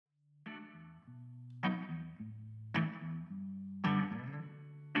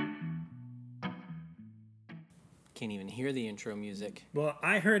can't even hear the intro music. Well,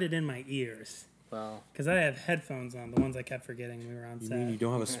 I heard it in my ears. Well, Because I have headphones on, the ones I kept forgetting we were on You set. mean you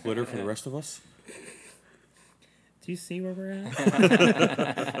don't have a splitter for the rest of us? Do you see where we're at?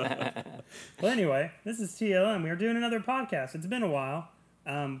 Well, anyway, this is TLM. We're doing another podcast. It's been a while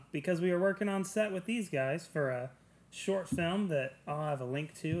because we were working on set with these guys for a short film that I'll have a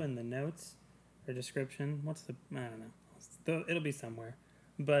link to in the notes or description. I don't know. It'll be somewhere.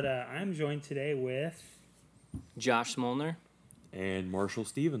 But I'm joined today with... Josh Smolner. And Marshall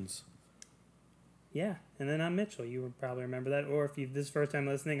Stevens. Yeah, and then I'm Mitchell. You would probably remember that. Or if this is the first time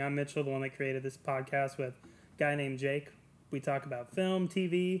listening, I'm Mitchell, the one that created this podcast with a guy named Jake. We talk about film,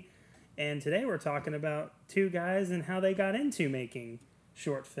 TV, and today we're talking about two guys and how they got into making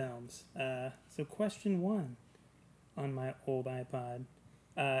short films. So question one on my old iPod.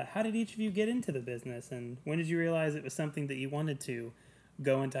 How did each of you get into the business, and when did you realize it was something that you wanted to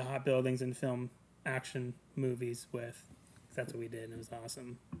go into hot buildings and film action movies with? 'Cause that's what we did, and it was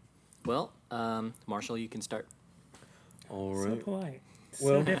awesome. Well, Marshall, you can start. All So right. polite.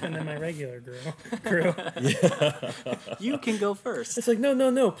 So different than my regular crew. You can go first. It's like,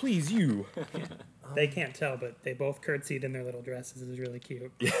 no, please, you. They can't tell, but they both curtsied in their little dresses. It was really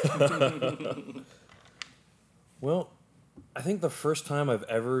cute. Well, I think the first time I've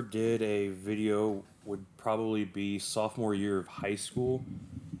ever did a video would probably be sophomore year of high school.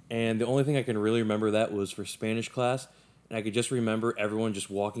 And the only thing I can really remember that was for Spanish class. And I could just remember everyone just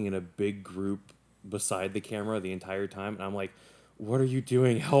walking in a big group beside the camera the entire time. And I'm like, what are you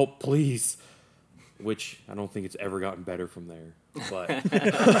doing? Help, please. Which I don't think it's ever gotten better from there.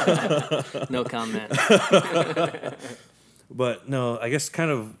 But No comment. But no, I guess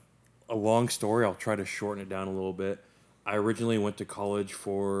kind of a long story. I'll try to shorten it down a little bit. I originally went to college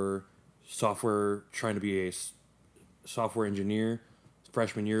for software, trying to be a software engineer.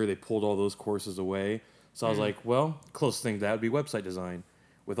 Freshman year, they pulled all those courses away. So I was like, well, closest thing to that would be website design.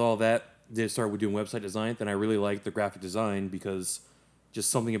 With all that, did start with doing website design. Then I really liked the graphic design because just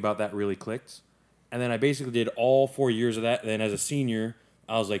something about that really clicked. And then I basically did all 4 years of that. And then as a senior,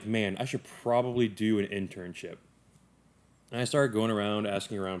 I was like, man, I should probably do an internship. And I started going around,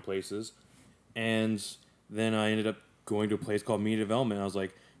 asking around places. And then I ended up going to a place called Media Development. I was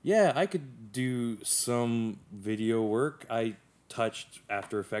like, yeah, I could do some video work. I touched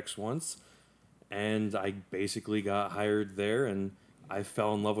After Effects once. And I basically got hired there. And I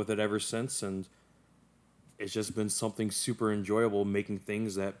fell in love with it ever since. And it's just been something super enjoyable, making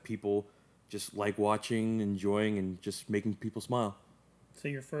things that people just like watching, enjoying, and just making people smile. So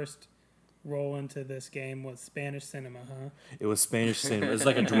your first roll into this game was Spanish cinema, huh? It was Spanish cinema. It's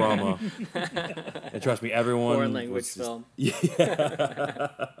like a drama. And trust me, everyone... Foreign language film. Yeah.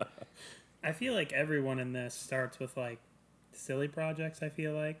 I feel like everyone in this starts with, like, silly projects, I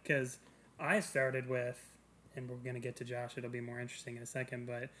feel like. Because I started with, and we're going to get to Josh, it'll be more interesting in a second,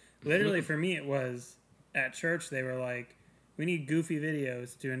 but literally for me it was, at church they were like, we need goofy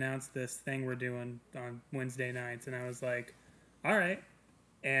videos to announce this thing we're doing on Wednesday nights. And I was like, all right.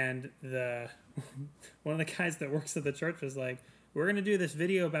 And one of the guys that works at the church was like, we're going to do this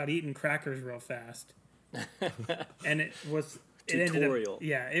video about eating crackers real fast. And it was... Tutorial.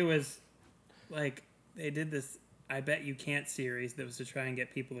 It was like they did this I Bet You Can't series that was to try and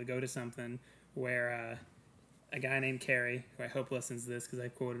get people to go to something where a guy named Carrie, who I hope listens to this because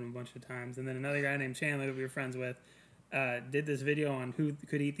I've quoted him a bunch of times, and then another guy named Chandler that we were friends with, did this video on who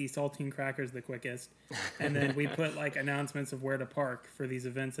could eat these saltine crackers the quickest. And then we put like announcements of where to park for these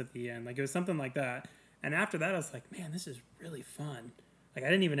events at the end. Like it was something like that. And after that I was like, man, this is really fun. Like I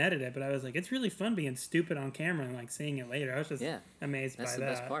didn't even edit it, but I was like, it's really fun being stupid on camera and like seeing it later. I was just amazed by that. That's the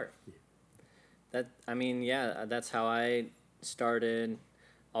best part. That's how I started.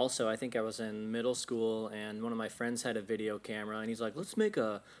 Also, I think I was in middle school, and one of my friends had a video camera, and he's like, let's make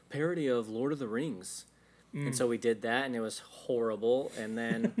a parody of Lord of the Rings. And so we did that, and it was horrible. And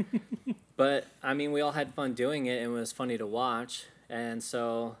then, but, I mean, we all had fun doing it, and it was funny to watch. And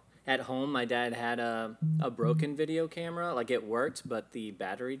so at home, my dad had a broken video camera. Like, it worked, but the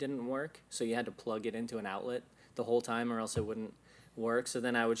battery didn't work. So you had to plug it into an outlet the whole time, or else it wouldn't work. So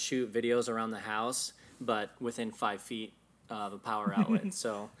then I would shoot videos around the house, but within 5 feet of a power outlet.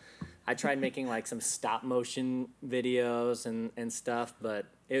 So I tried making like some stop motion videos and stuff, but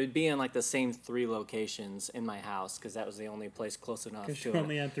it would be in like the same 3 locations in my house because that was the only place close enough to you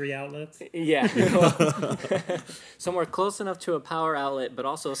only had 3 outlets? Yeah. Somewhere close enough to a power outlet, but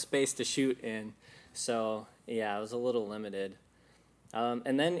also space to shoot in. So yeah, I was a little limited.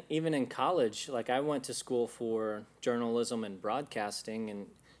 And then even in college, like I went to school for journalism and broadcasting, and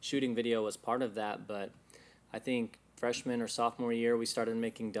shooting video was part of that. But I think freshman or sophomore year, we started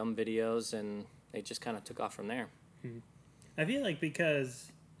making dumb videos, and they just kind of took off from there. I feel like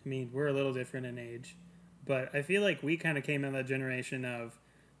because, I mean, we're a little different in age, but I feel like we kind of came in that generation of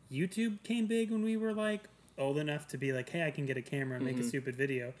YouTube came big when we were like old enough to be like, hey, I can get a camera and make a stupid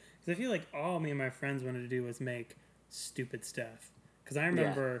video. Because I feel like all me and my friends wanted to do was make stupid stuff. Because I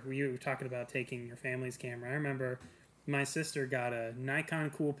remember you were talking about taking your family's camera. I remember my sister got a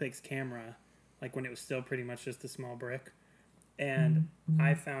Nikon Coolpix camera, like when it was still pretty much just a small brick. And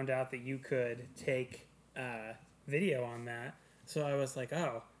I found out that you could take video on that. So I was like,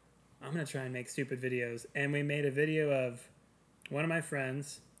 oh, I'm going to try and make stupid videos. And we made a video of one of my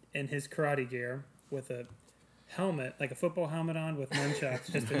friends in his karate gear with a helmet, like a football helmet on with nunchucks,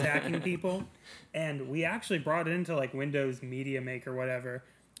 just attacking people. And we actually brought it into like Windows Media Maker, whatever,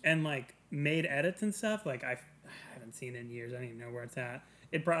 and like made edits and stuff. Like I haven't seen it in years. I don't even know where it's at.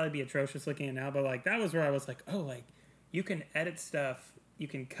 It'd probably be atrocious looking at now, but like that was where I was like, oh, like you can edit stuff. You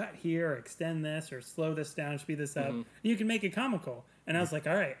can cut here or extend this or slow this down, speed this up. And you can make it comical. And I was like,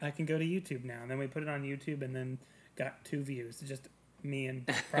 all right, I can go to YouTube now. And then we put it on YouTube and then got 2 views. Just me and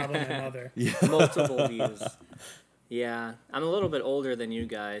probably my mother. Multiple views. Yeah, I'm a little bit older than you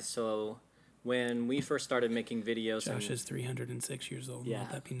guys, so when we first started making videos, Josh is 306 years old. Yeah.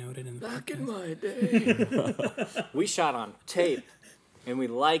 Let that be noted in the back podcast. in my day, we shot on tape, and we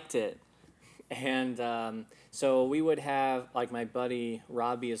liked it, and so we would have, like, my buddy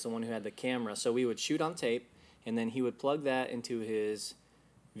Robbie is the one who had the camera, so we would shoot on tape, and then he would plug that into his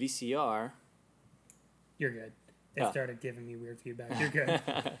VCR. You're good. It started giving me weird feedback. You're good.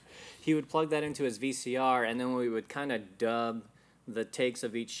 He would plug that into his VCR, and then we would kind of dub the takes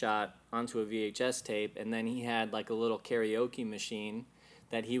of each shot onto a VHS tape, and then he had like a little karaoke machine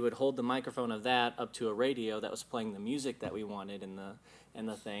that he would hold the microphone of that up to a radio that was playing the music that we wanted in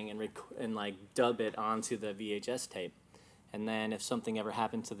the thing, and like dub it onto the VHS tape. And then if something ever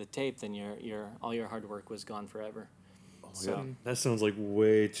happened to the tape, then your all your hard work was gone forever. So, yeah, that sounds like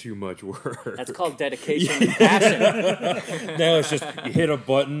way too much work. That's called dedication and passion. Now it's just you hit a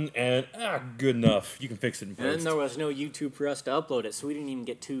button and good enough. You can fix it in post. And then there was no YouTube for us to upload it, so we didn't even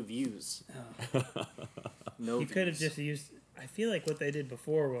get 2 views. Oh. No. You could have just used. I feel like what they did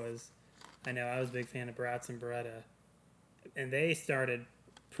before was, I know I was a big fan of Bratz and Beretta, and they started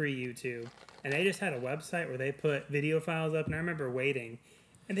pre-YouTube, and they just had a website where they put video files up, and I remember waiting.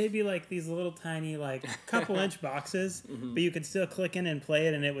 And they'd be like these little tiny, like, couple-inch boxes, but you could still click in and play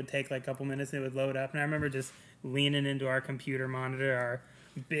it, and it would take, like, a couple minutes, and it would load up. And I remember just leaning into our computer monitor, our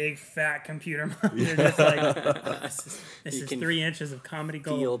big, fat computer monitor, just like, oh, this is 3 inches of comedy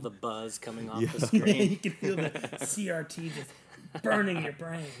gold. Feel the buzz coming off the Yeah, screen. you can feel the CRT just burning your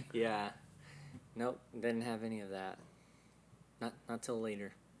brain. Yeah. Nope, didn't have any of that. Not till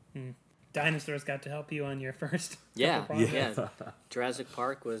later. Dinosaurs got to help you on your first. Yeah, couple projects. yeah. Jurassic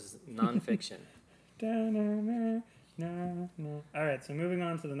Park was nonfiction. All right, so moving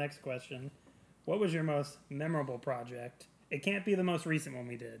on to the next question. What was your most memorable project? It can't be the most recent one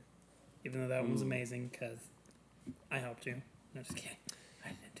we did, even though that one was amazing because I helped you. No, just kidding.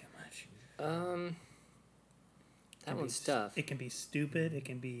 I didn't do much. That one's tough. It can be stupid. It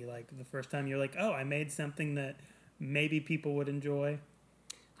can be like the first time you're like, oh, I made something that maybe people would enjoy.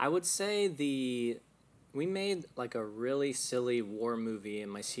 I would say we made like a really silly war movie in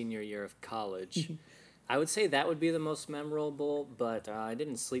my senior year of college. I would say that would be the most memorable, but I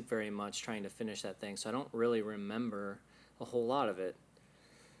didn't sleep very much trying to finish that thing, so I don't really remember a whole lot of it.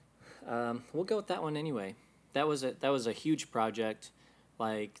 We'll go with that one anyway. That was a huge project.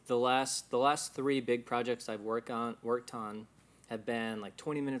 Like the last 3 big projects I've worked on have been like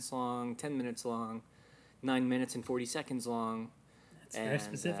 20 minutes long, 10 minutes long, 9 minutes and 40 seconds long. That's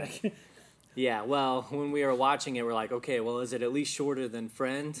very specific. Yeah, well, when we were watching it, we're like, okay, well, is it at least shorter than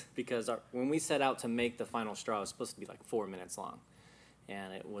Friend? Because when we set out to make the final straw, it was supposed to be like 4 minutes long,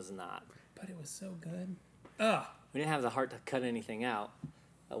 and it was not. But it was so good. Ugh. We didn't have the heart to cut anything out.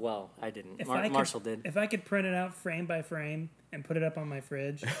 Well, I didn't. Marshall did. If I could print it out frame by frame and put it up on my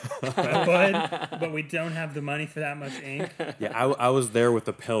fridge, I would, but we don't have the money for that much ink. Yeah, I was there with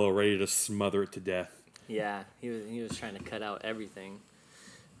the pillow ready to smother it to death. Yeah, he was trying to cut out everything.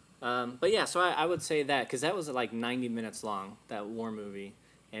 But yeah, so I would say that, because that was like 90 minutes long, that war movie.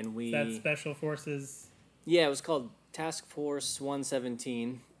 And we... That Special Forces... Yeah, it was called Task Force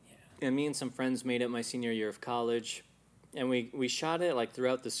 117. Yeah. And me and some friends made it my senior year of college. And we shot it like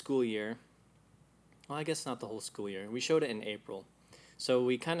throughout the school year. Well, I guess not the whole school year. We showed it in April. So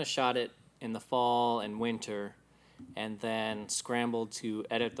we kind of shot it in the fall and winter, and then scrambled to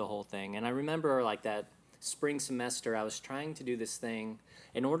edit the whole thing. And I remember like that spring semester, I was trying to do this thing.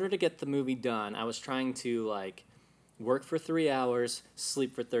 In order to get the movie done, I was trying to like work for 3 hours,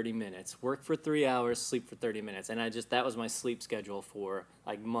 sleep for 30 minutes. Work for 3 hours, sleep for 30 minutes. And that was my sleep schedule for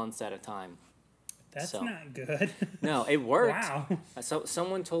like months at a time. That's So. not good. No, it worked. Wow. So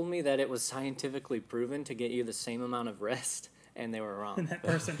someone told me that it was scientifically proven to get you the same amount of rest, and they were wrong. That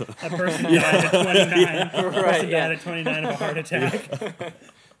person died at 29. Right, yeah. Died at 29 of a heart attack.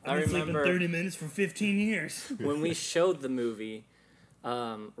 I I've been sleeping remember 30 minutes for 15 years. when we showed the movie,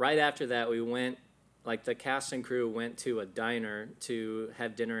 right after that, we went, like the cast and crew went to a diner to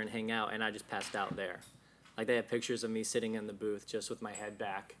have dinner and hang out, and I just passed out there. Like they had pictures of me sitting in the booth just with my head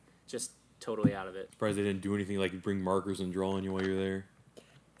back, just totally out of it. Surprised they didn't do anything like bring markers and draw on you while you're there.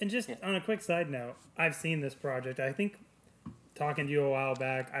 And just on a quick side note, I've seen this project. I think talking to you a while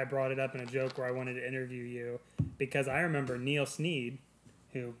back, I brought it up in a joke where I wanted to interview you because I remember Neil Sneed,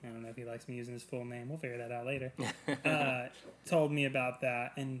 who, I don't know if he likes me using his full name, we'll figure that out later, told me about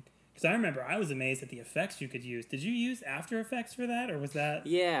that. And because I remember I was amazed at the effects you could use. Did you use After Effects for that, or was that...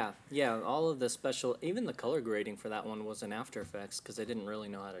 Yeah, all of the special, even the color grading for that one was in After Effects because I didn't really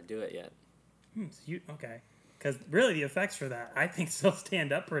know how to do it yet. Okay. Because really the effects for that, I think, still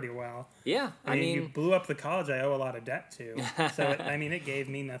stand up pretty well. Yeah, I mean, you blew up the college I owe a lot of debt to. So, it gave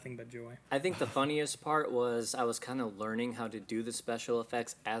me nothing but joy. I think the funniest part was I was kind of learning how to do the special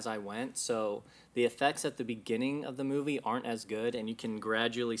effects as I went. So the effects at the beginning of the movie aren't as good, and you can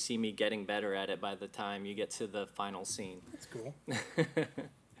gradually see me getting better at it by the time you get to the final scene. That's cool.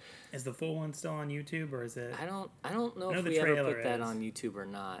 Is the full one still on YouTube, or is it... I don't know if the we ever trailer put that is. on YouTube or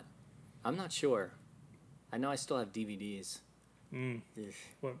not. I'm not sure. I know I still have DVDs. Ugh,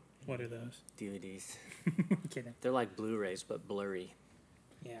 What are those? DVDs. I'm kidding. They're like Blu-rays, but blurry.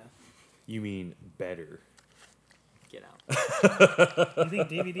 Yeah. You mean better? Get out. You think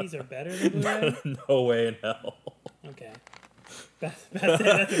DVDs are better than Blu-ray? No way in hell. Okay. That's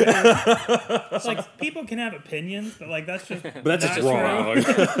it. It's like, people can have opinions, but like that's just... But that's just not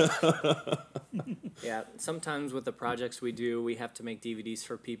wrong. Yeah, sometimes with the projects we do, we have to make DVDs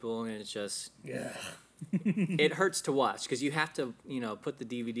for people, and it's just... Yeah. It hurts to watch because you have to, put the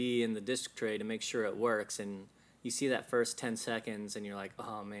DVD in the disc tray to make sure it works, and you see that first 10 seconds, and you're like,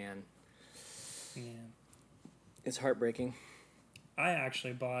 oh, man. Yeah. It's heartbreaking. I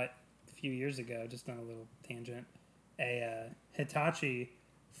actually bought, a few years ago, just on a little tangent, a Hitachi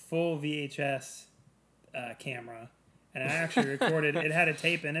full VHS camera. And I actually recorded, it had a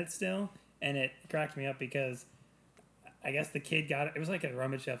tape in it still, and it cracked me up because I guess the kid got it. It was like a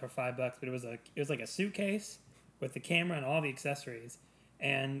rummage sale for $5, but it was like a suitcase with the camera and all the accessories.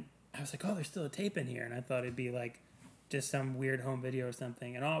 And I was like, oh, there's still a tape in here. And I thought it'd be like just some weird home video or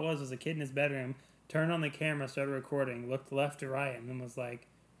something. And all it was a kid in his bedroom, turned on the camera, started recording, looked left to right, and then was like,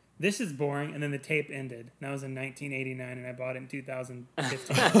 this is boring. And then the tape ended. And that was in 1989, and I bought it in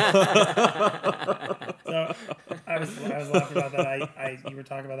 2015. So I was laughing about that. You were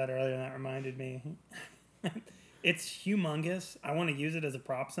talking about that earlier, and that reminded me. It's humongous. I want to use it as a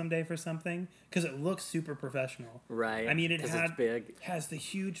prop someday for something because it looks super professional. Right. I mean, it's big. has the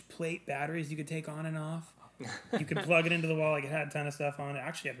huge plate batteries you could take on and off. You could plug it into the wall. Like, it had a ton of stuff on it.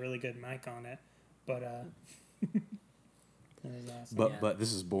 Actually, had a really good mic on it. But it was awesome. But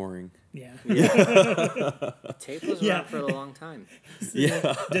this is boring. Yeah. Tape was around for a long time.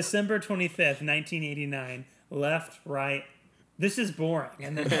 Yeah. December 25th, 1989. Left, right. This is boring.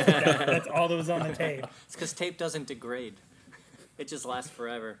 And then that's all that was on the tape. It's because tape doesn't degrade. It just lasts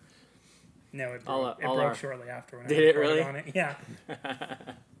forever. No, it broke shortly after when Did I it recorded really? on it. Yeah.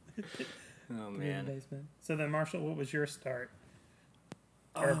 Oh, In the man. basement. So then, Marshall, what was your start?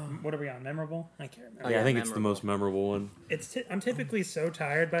 Or what are we on? Memorable? I can't remember. Oh, Yeah, yeah, I think it's the memorable. most memorable one. I'm typically so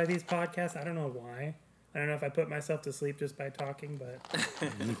tired by these podcasts. I don't know why. I don't know if I put myself to sleep just by talking, but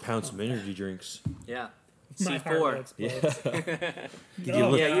You need to pound some energy drinks. Yeah. my heart will C4. explode. Give you a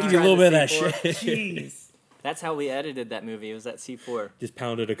little, yeah, you give you a tried little the bit of that C4. shit. Jeez. That's how we edited that movie. It was that C4. Just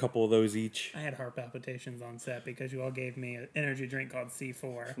pounded a couple of those each. I had heart palpitations on set because you all gave me an energy drink called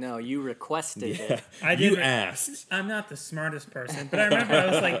C4. No, you requested Yeah. it. I You did. asked. I'm not the smartest person, but I remember I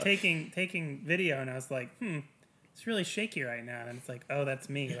was like taking video, and I was like, it's really shaky right now, and it's like, oh, that's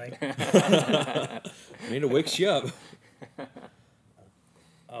me. Like, I mean, it wakes you up.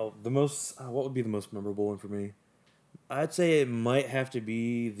 What would be the most memorable one for me? I'd say it might have to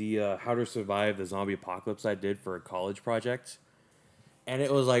be the How to Survive the Zombie Apocalypse I did for a college project. And it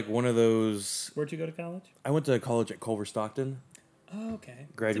was like one of those... Where'd you go to college? I went to college at Culver Stockton. Oh, okay.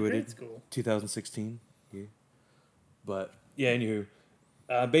 Graduated It's a great school. 2016. Yeah. But, yeah, anywho.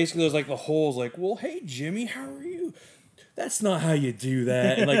 Basically, it was like the whole was like, well, hey, Jimmy, how are you? That's not how you do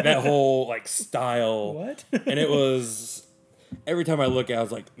that. And like that whole like style. What? And it was... Every time I look at it, I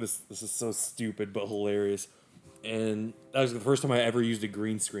was like, this is so stupid but hilarious. and that was the first time I ever used a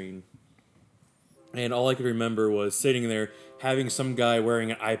green screen. And all I could remember was sitting there, having some guy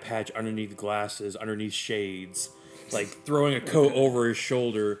wearing an eye patch underneath glasses, underneath shades, like throwing a coat over his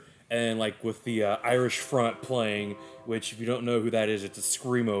shoulder, and like with the Irish Front playing, which if you don't know who that is, it's a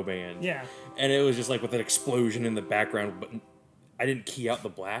screamo band. Yeah. And it was just like with an explosion in the background, but I didn't key out the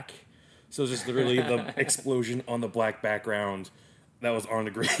black, so it was just literally the explosion on the black background that was on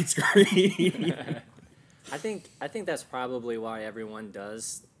the green screen. I think that's probably why everyone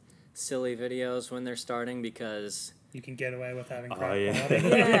does silly videos when they're starting, because You can get away with having crap yeah.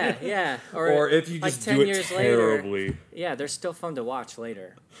 quality. yeah, Or if you like just 10 do it years terribly. later, yeah, they're still fun to watch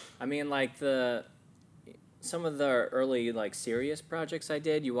later. I mean, like some of the early like serious projects I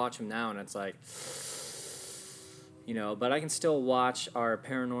did, you watch them now and it's like, but I can still watch our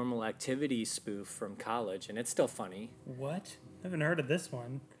Paranormal Activity spoof from college and it's still funny. What? I haven't heard of this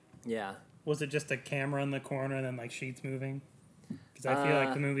one. Yeah. Was it just a camera in the corner and then like sheets moving? Because I feel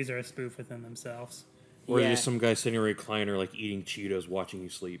like the movies are a spoof within themselves. Or Yeah. just some guy sitting in a recliner like eating Cheetos watching you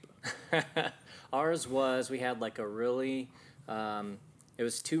sleep. Ours was, we had like a really, it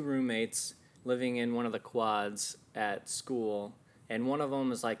was two roommates living in one of the quads at school, and one of them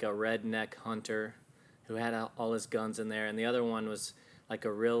was like a redneck hunter who had all his guns in there, and the other one was like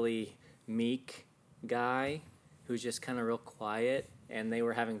a really meek guy who's just kind of real quiet, and they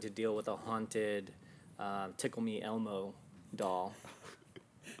were having to deal with a haunted Tickle Me Elmo doll.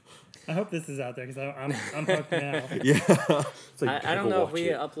 I hope this is out there because I'm hooked now. Yeah. It's like, I don't go know if watch we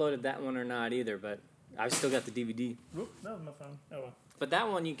it. uploaded that one or not either, but I've still got the DVD. Whoop, that was my phone. Oh well. But that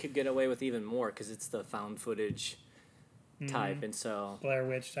one you could get away with even more because it's the found footage type, and so Blair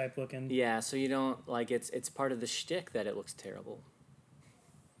Witch type looking. yeah, so you don't like it's part of the shtick that it looks terrible.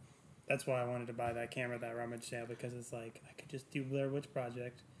 That's why I wanted to buy that camera at that rummage sale, because it's like I could just do Blair Witch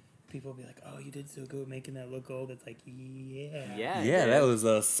Project. People will be like, "Oh, you did so good making that look old." It's like, yeah. Yeah, Yeah, it that is.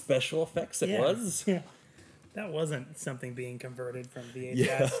 was special effects. It Yeah. was. Yeah. That wasn't something being converted from VHS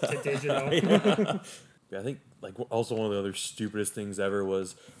Yeah. to digital. Yeah, I think like also one of the other stupidest things ever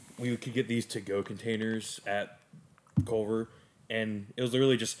was we could get these to-go containers at Culver, and it was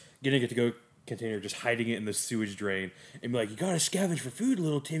literally just getting a to-go container, just hiding it in the sewage drain, and be like, "You gotta scavenge for food,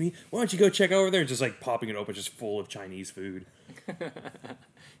 little Timmy. Why don't you go check over there?" And just like popping it open, just full of Chinese food.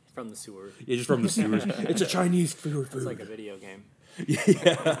 From the sewer. Yeah, just from the sewers. It's a Chinese food. It's like a video game.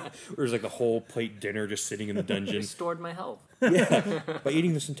 Yeah, there's like the whole plate dinner just sitting in the dungeon. Restored my health. By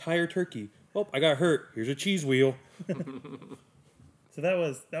eating this entire turkey. Oh, I got hurt. Here's a cheese wheel. So that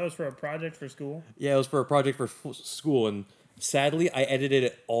was for a project for school. Yeah, it was for a project for school, and sadly, I edited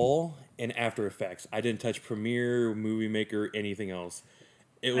it all in After Effects. I didn't touch Premiere, Movie Maker, anything else.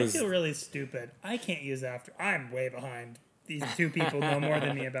 It I was feel really stupid. I can't use After. I'm way behind. These two people know more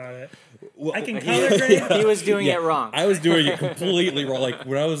than me about it. well, I can color grade. He was doing yeah, it wrong. I was doing it completely wrong. Like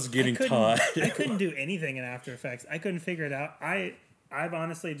when I was getting taught. I couldn't do anything in After Effects. I couldn't figure it out. I've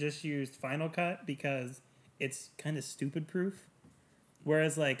honestly just used Final Cut because it's kind of stupid proof.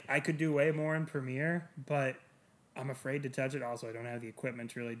 Whereas like I could do way more in Premiere, but I'm afraid to touch it. Also, I don't have the equipment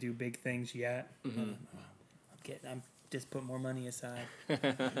to really do big things yet. I'm just put more money aside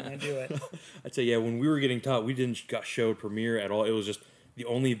when I do it. I'd say, yeah, when we were getting taught, we didn't got showed Premiere at all. It was just the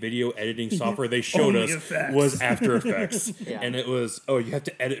only video editing software they showed Only us effects. was After Effects. Yeah. And it was, oh, you have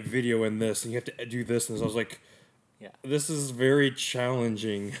to edit video in this, and you have to do this. And I was like, Yeah. this is very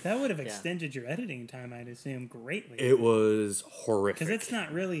challenging. That would have extended your editing time, I'd assume, greatly. It was horrific. Because it's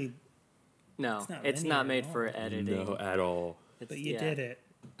not really, No, not it's linear not made at for all. editing. No, at all. but you did it.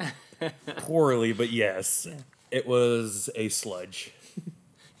 Poorly, but yes. Yeah. It was a sludge.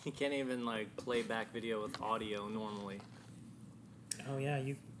 You can't even like play back video with audio normally. Oh yeah,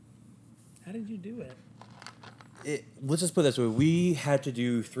 how did you do it? Let's just put it this way. We had to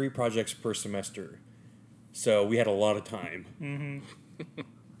do 3 projects per semester. So we had a lot of time.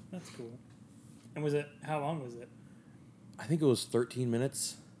 That's cool. And how long was it? I think it was 13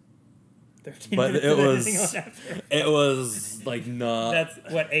 minutes. 13 But minutes it of was- editing on After. It was like not... That's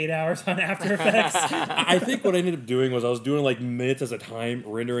what, 8 hours on After Effects. I think what I ended up doing was I was doing like minutes at a time,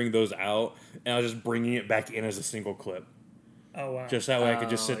 rendering those out, and I was just bringing it back in as a single clip. Oh wow. Just that way I could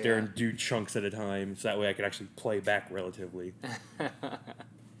just Oh, sit there yeah. and do chunks at a time, so that way I could actually play back relatively.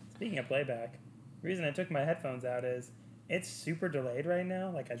 Speaking of playback, the reason I took my headphones out is it's super delayed right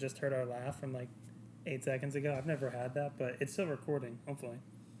now. Like I just heard our laugh from like 8 seconds ago. I've never had that, but it's still recording. Hopefully,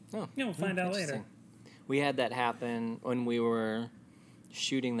 Oh, we'll find out later. interesting. We had that happen when we were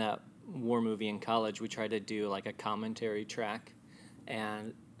shooting that war movie in college. We tried to do like a commentary track,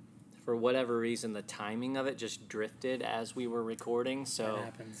 and for whatever reason, the timing of it just drifted as we were recording. So That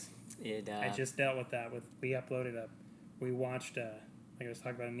happens. it. I just dealt with that. We uploaded we watched like I was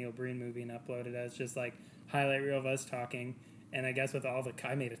talking about a Neil Breen movie and uploaded as just like highlight reel of us talking. And I guess with all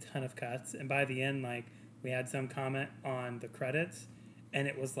I made a ton of cuts. And by the end, like we had some comment on the credits, and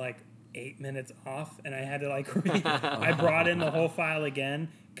it was like 8 minutes off, and I had to like I brought in the whole file again,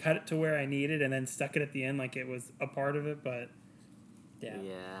 cut it to where I needed, and then stuck it at the end like it was a part of it. But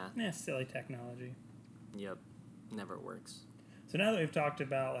yeah, silly technology. Yep. Never works. So now that we've talked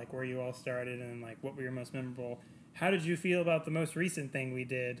about like where you all started and like what were your most memorable, how did you feel about the most recent thing we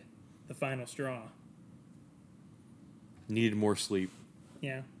did, The Final Straw? Needed more sleep.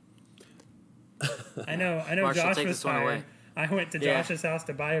 Yeah. I know Marshall, Josh take was this one tired. away. I went to Yeah. Josh's house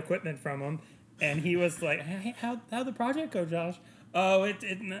to buy equipment from him, and he was like, "Hey, how'd the project go, Josh?" Oh,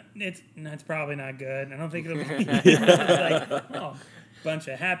 it's probably not good. I don't think it'll be. It's like, oh, bunch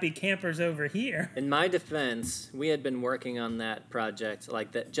of happy campers over here. In my defense, we had been working on that project,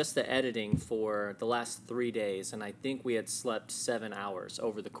 like that, just the editing for the last 3 days, and I think we had slept 7 hours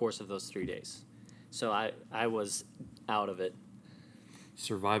over the course of those 3 days. So I was out of it.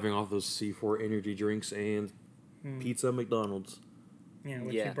 Surviving off those C4 energy drinks and pizza at McDonald's. Yeah,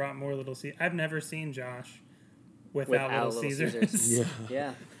 which Yeah. you brought more Little Caesars. I've never seen Josh without Little Caesars. Yeah.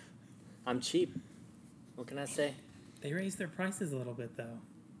 Yeah. I'm cheap. What can I say? They raised their prices a little bit though.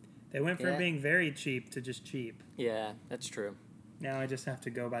 They went from Yeah. being very cheap to just cheap. Yeah, that's true. Now I just have to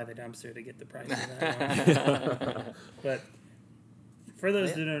go by the dumpster to get the prices I want. But for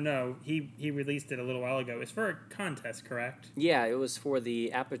those who don't know, he released it a little while ago. It's for a contest, correct? Yeah, it was for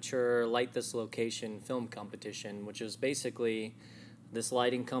the Aperture Light This Location film competition, which was basically this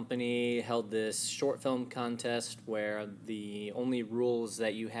lighting company held this short film contest where the only rule is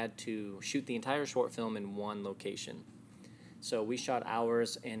that you had to shoot the entire short film in one location. So we shot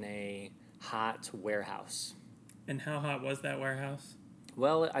ours in a hot warehouse. And how hot was that warehouse?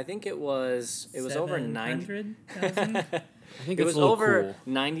 Well, I think it was over 90. 700,000? I think It it's was a little over cool.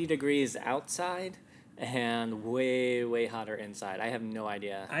 90 degrees outside and way, way hotter inside. I have no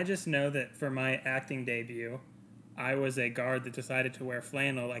idea. I just know that for my acting debut, I was a guard that decided to wear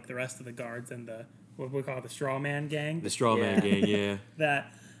flannel like the rest of the guards in the what we call the straw man gang. The straw man Yeah. gang, yeah.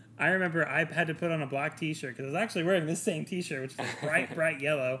 That I remember I had to put on a black t-shirt because I was actually wearing this same t-shirt, which is like bright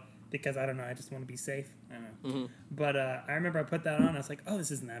yellow, because I don't know, I just want to be safe. I don't know. But I remember I put that on. I was like, oh,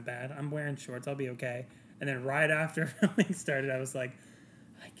 this isn't that bad. I'm wearing shorts. I'll be okay. And then right after filming started, I was like,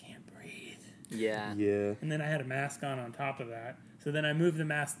 I can't breathe. Yeah. Yeah. And then I had a mask on top of that. So then I moved the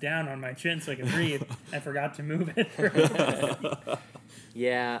mask down on my chin so I could breathe. I forgot to move it.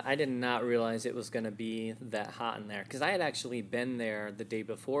 Yeah, I did not realize it was going to be that hot in there because I had actually been there the day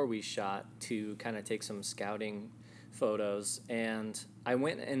before we shot to kind of take some scouting photos, and I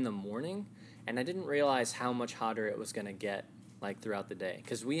went in the morning, and I didn't realize how much hotter it was going to get like throughout the day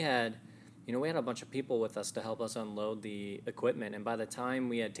because we had a bunch of people with us to help us unload the equipment, and by the time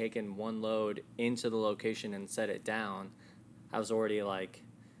we had taken one load into the location and set it down, I was already like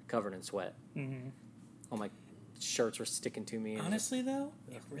covered in sweat. Mm-hmm. All my shirts were sticking to me. And Honestly, though,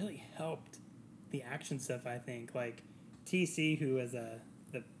 it really helped the action stuff, I think. Like, TC, who is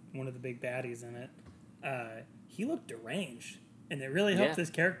one of the big baddies in it, he looked deranged. And it really helped Yeah. his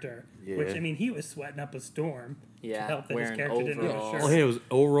character. Yeah. Which, I mean, he was sweating up a storm to Yeah, help that his wearing character didn't have a overalls. shirt. Oh, hey, it was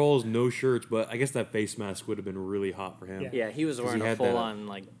overalls, no shirts, but I guess that face mask would have been really hot for him. Yeah. Yeah, he was 'Cause wearing he a had that- full-on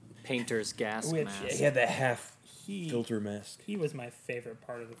like painter's gas Which- mask. yeah, He had that half He- filter mask. He was my favorite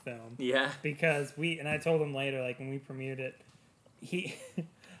part of the film. Yeah. Because and I told him later, like when we premiered it, he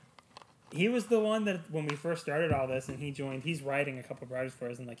he was the one that when we first started all this and he joined, he's writing a couple of writers for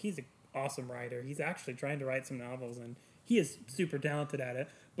us, and like he's an awesome writer. He's actually trying to write some novels, and he is super talented at it.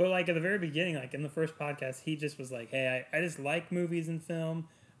 But like at the very beginning, like in the first podcast, he just was like, hey, I just like movies and film.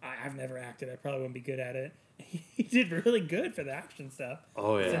 I've never acted. I probably wouldn't be good at it. He did really good for the action stuff.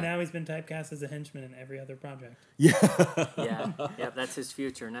 Oh, yeah. So now he's been typecast as a henchman in every other project. Yeah. Yeah. Yeah, that's his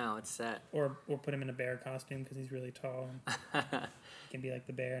future now. It's set. Or put him in a bear costume because he's really tall. And he can be like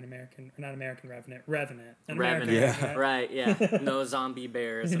the bear in Revenant. An American Revenant. Revenant. Right, yeah. No zombie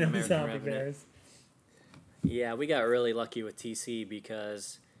bears in No American zombie Revenant. bears. Yeah, we got really lucky with TC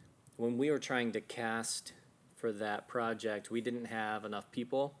because when we were trying to cast for that project, we didn't have enough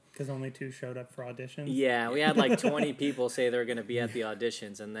people. Because only 2 showed up for auditions. Yeah, we had like 20 people say they're going to be at the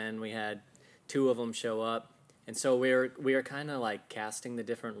auditions, and then we had 2 of them show up. And so we were kind of like casting the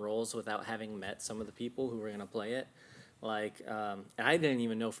different roles without having met some of the people who were going to play it. Like, and I didn't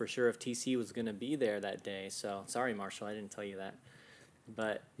even know for sure if TC was going to be there that day. So sorry, Marshall, I didn't tell you that.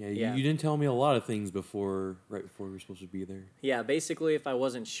 But Yeah, you didn't tell me a lot of things right before we were supposed to be there. Yeah, basically, if I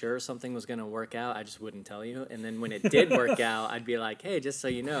wasn't sure something was going to work out, I just wouldn't tell you. And then when it did work out, I'd be like, hey, just so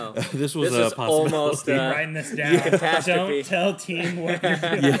you know, This was a possibility. almost I'm writing this down. catastrophe. Don't tell team what you're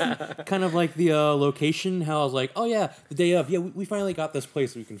doing. Yeah, kind of like the location. How I was like, oh yeah, the day of. Yeah, we finally got this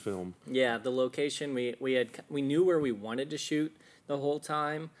place we can film. Yeah, the location, we knew where we wanted to shoot the whole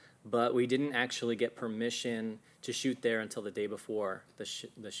time, but we didn't actually get permission to shoot there until the day before the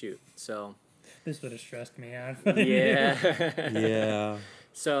shoot. So This would have stressed me out. yeah. Yeah.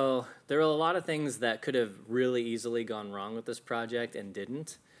 So there were a lot of things that could have really easily gone wrong with this project and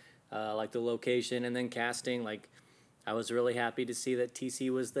didn't, like the location and then casting. Like, I was really happy to see that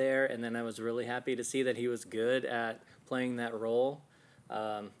TC was there, and then I was really happy to see that he was good at playing that role.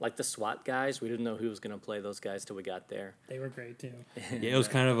 Like the SWAT guys, we didn't know who was going to play those guys till we got there. They were great too. Yeah, it was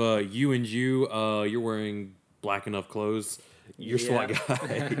kind of a you and you. You're wearing black enough clothes. You're SWAT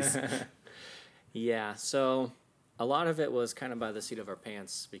guys. Yeah, so a lot of it was kind of by the seat of our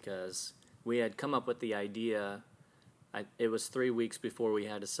pants because we had come up with the idea. It was 3 weeks before we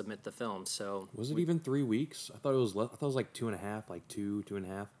had to submit the film. So Was it even 3 weeks? I thought it was. I thought it was like 2.5, like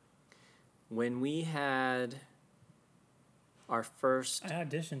 2.5. when we had our first, I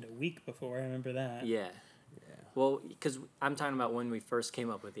auditioned a week before. I remember that. yeah. Well, because I'm talking about when we first came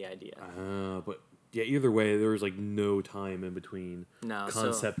up with the idea. But yeah, either way, there was like no time in between No, so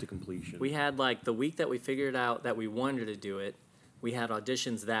concept to completion. we had like the week that we figured out that we wanted to do it. We had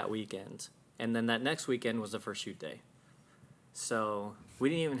auditions that weekend, and then that next weekend was the first shoot day. So we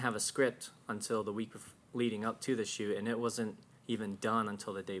didn't even have a script until the week leading up to the shoot, and it wasn't even done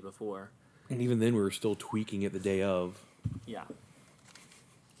until the day before. And even then, we were still tweaking it the day of. Yeah.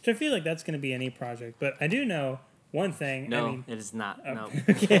 Which I feel like that's going to be any project. But I do know one thing. No, I mean, it is not. No.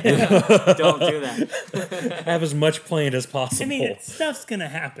 okay. Don't do that. Have as much planned as possible. I mean, stuff's going to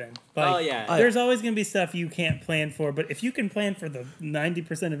happen. Like, Oh, yeah. There's always going to be stuff you can't plan for. But if you can plan for the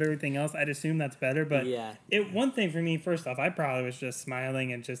 90% of everything else, I'd assume that's better. But Yeah. one thing for me, first off, I probably was just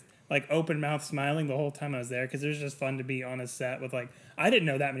smiling and just like open mouth smiling the whole time I was there because it was just fun to be on a set with like, I didn't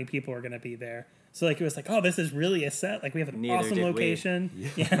know that many people were going to be there. So like it was like, oh, this is really a set. Like we have an Neither awesome did we. location.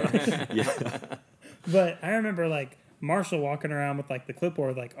 Yeah. But I remember like Marshall walking around with like the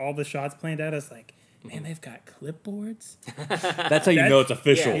clipboard, like all the shots planned out. I was like, man, they've got clipboards. That's how you know it's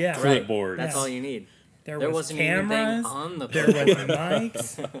official. Yeah, right. Clipboard. That's Yeah. all you need. There wasn't cameras. anything on the There was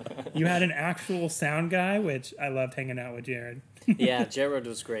mics. You had an actual sound guy, which I loved hanging out with Jared. Yeah, Jared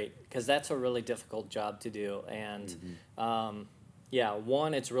was great because that's a really difficult job to do. And yeah,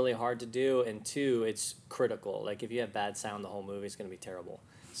 one, it's really hard to do, and two, it's critical. Like if you have bad sound, the whole movie's going to be terrible.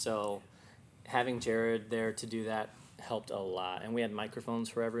 So having Jared there to do that helped a lot. And we had microphones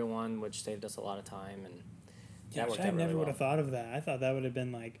for everyone, which saved us a lot of time. And that worked I out never really would well. have thought of that. I thought that would have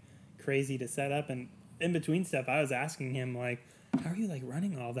been like crazy to set up. And in between stuff, I was asking him like, how are you like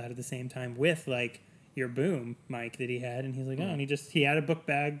running all that at the same time with like your boom mic that he had? And he's like, oh, and he had a book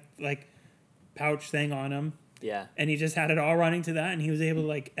bag like pouch thing on him. Yeah. And he just had it all running to that, and he was able to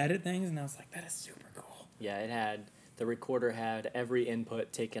like edit things, and I was like, that is super cool. Yeah, the recorder had every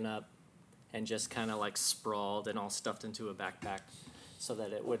input taken up and just kind of like sprawled and all stuffed into a backpack so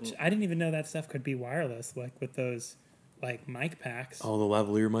that it wouldn't. I didn't even know that stuff could be wireless, like with those like mic packs. Oh, the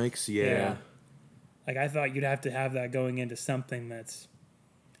lavalier mics? Yeah. Like I thought you'd have to have that going into something that's.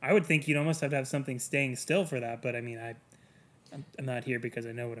 I would think you'd almost have to have something staying still for that, but I mean, I'm not here because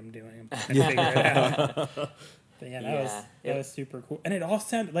I know what I'm doing. I'm trying to figure it out. But yeah, that was super cool. And it all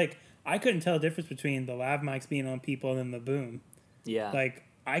sounded like I couldn't tell the difference between the lav mics being on people and then the boom. Yeah. Like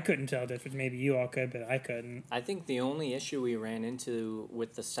I couldn't tell the difference. Maybe you all could, but I couldn't. I think the only issue we ran into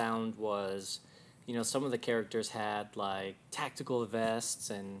with the sound was, some of the characters had like tactical vests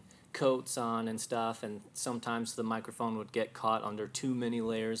and coats on and stuff, and sometimes the microphone would get caught under too many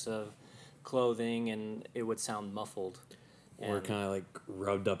layers of clothing and it would sound muffled. Or And- kind of like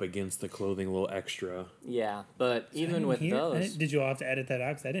rubbed up against the clothing a little extra. Yeah, but I even didn't with hear- those, did you all have to edit that out?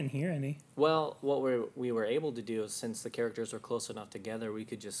 Because I didn't hear any. well, what we were able to do is since the characters were close enough together, we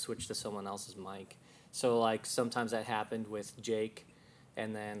could just switch to someone else's mic. So like sometimes that happened with Jake,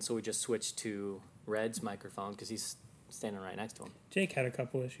 and then so we just switched to Red's microphone because he's standing right next to him. Jake had a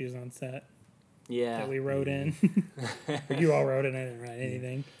couple issues on set Yeah, that we wrote in. Or you all wrote it. I didn't write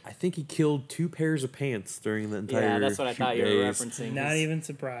anything. I think he killed 2 pairs of pants during the entire yeah, that's what I shoot thought you were days. referencing. Not his- even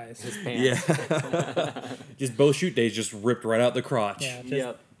surprised. his pants. Yeah. Just both shoot days just ripped right out the crotch. Yeah, just,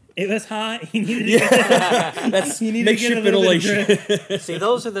 Yep. it was hot. He needed to get, That's he needed to makeshift get a little bit of ventilation. grip. See,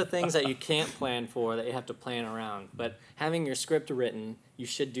 those are the things that you can't plan for that you have to plan around. But having your script written, you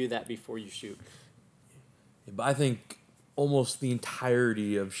should do that before you shoot. But I think almost the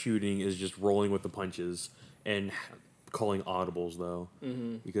entirety of shooting is just rolling with the punches and calling audibles, though.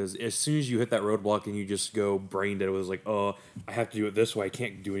 Mm-hmm. Because as soon as you hit that roadblock and you just go brain dead, it was like, oh, I have to do it this way. I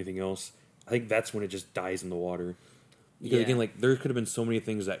can't do anything else. I think that's when it just dies in the water. Because again, like, there could have been so many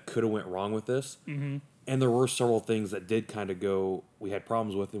things that could have went wrong with this. Mm-hmm. And there were several things that did kind of go, we had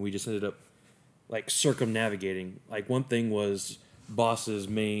problems with, and we just ended up, like, circumnavigating. Like, one thing was Boss's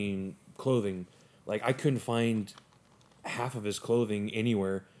main clothing. Like, I couldn't find half of his clothing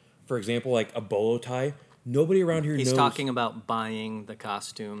anywhere. For example, like, a bolo tie. Nobody around here knows. He's talking about buying the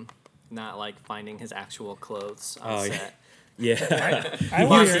costume, not, like, finding his actual clothes on set. Yeah.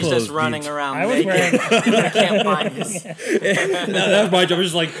 Monster's just running around naked. I can't find his. That was my job. I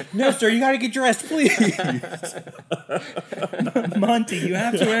was just like, no, sir, you got to get dressed, please. Monty, you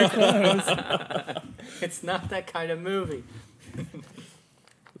have to wear clothes. It's not that kind of movie.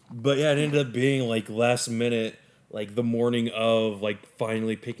 But yeah, it ended up being like last minute, like the morning of like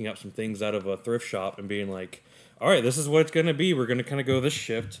finally picking up some things out of a thrift shop and being like, all right, this is what it's going to be. We're going to kind of go this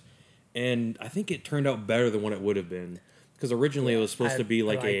shift. And I think it turned out better than what it would have been. Because originally it was supposed to be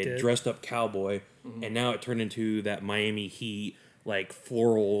like a dressed up cowboy, and now it turned into that Miami Heat, like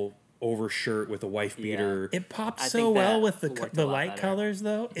floral overshirt with a wife beater. It popped so well with the light colors,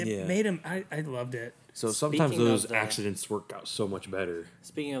 though. It made him. I loved it. So sometimes those accidents work out so much better.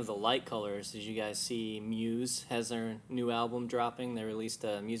 Speaking of the light colors, did you guys see Muse has their new album dropping? They released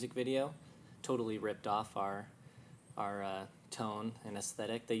a music video, totally ripped off our tone and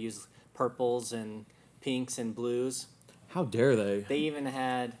aesthetic. They use purples and pinks and blues. How dare they? They even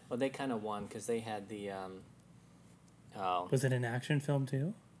had, well, they kind of won because they had the, Was it an action film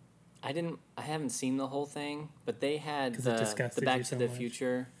too? I haven't seen the whole thing, but they had the Back to the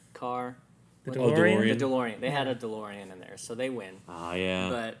Future car. The DeLorean? The DeLorean. They had a DeLorean in there, so they win. Ah, yeah.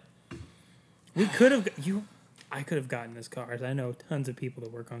 But we could have, I could have gotten us cars. I know tons of people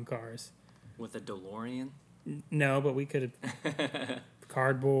that work on cars. With a DeLorean? No, but we could have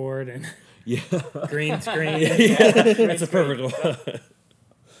cardboard and yeah, green screen. That's a perfect one.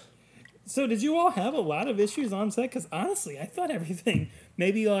 So did you all have a lot of issues on set? Because honestly, I thought everything,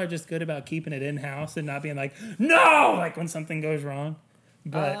 maybe you all are just good about keeping it in-house and not being like, no, like when something goes wrong.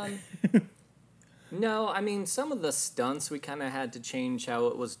 But no, I mean, some of the stunts we kind of had to change how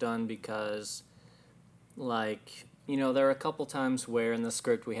it was done because, like, you know, there were a couple times where in the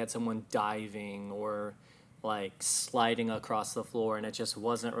script we had someone diving or like sliding across the floor, and it just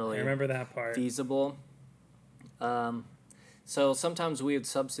wasn't really I remember that part. feasible. So sometimes we would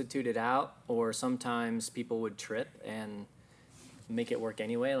substitute it out, or sometimes people would trip and make it work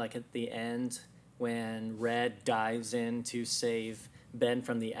anyway. Like at the end, when Red dives in to save Ben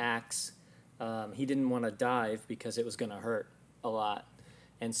from the axe, he didn't want to dive because it was going to hurt a lot.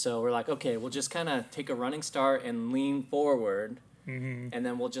 And so we're like, okay, we'll just kind of take a running start and lean forward, and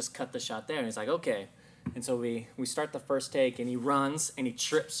then we'll just cut the shot there. And he's like, okay. And so we start the first take, and he runs, and he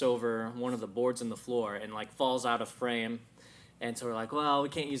trips over one of the boards in the floor and, like, falls out of frame. And so we're like, well, we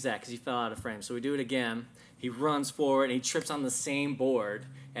can't use that because he fell out of frame. So we do it again. He runs forward, and he trips on the same board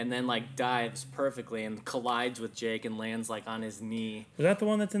and then, like, dives perfectly and collides with Jake and lands, like, on his knee. Was that the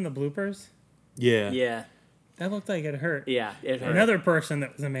one that's in the bloopers? Yeah. Yeah. That looked like it hurt. Yeah, it hurt. Another person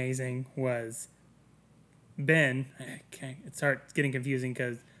that was amazing was Ben. It starts getting confusing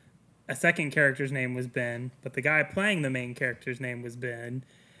because a second character's name was Ben, but the guy playing the main character's name was Ben.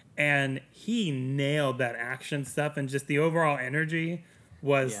 And he nailed that action stuff, and just the overall energy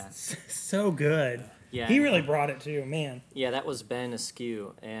was so good. Yeah. He really brought it too, man. Yeah, that was Ben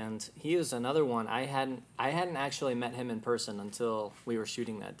Askew, and he was another one. I hadn't actually met him in person until we were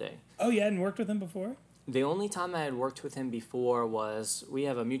shooting that day. Oh, you hadn't worked with him before? The only time I had worked with him before was we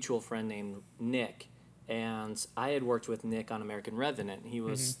have a mutual friend named Nick, and I had worked with Nick on American Revenant. He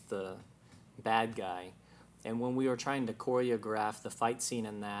was the bad guy. And when we were trying to choreograph the fight scene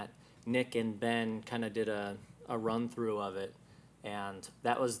in that, Nick and Ben kind of did a run-through of it, and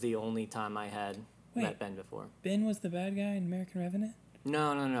that was the only time I had met Ben before. Ben was the bad guy in American Revenant?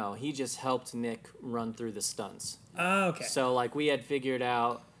 No. He just helped Nick run through the stunts. Oh, okay. So, like, we had figured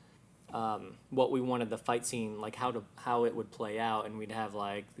out what we wanted the fight scene, like how it would play out, and we'd have,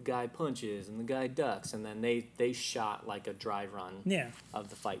 like, the guy punches and the guy ducks, and then they shot, like, a dry run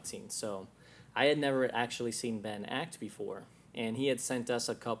of the fight scene. So I had never actually seen Ben act before, and he had sent us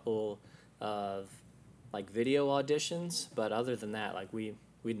a couple of, like, video auditions, but other than that, like, we'd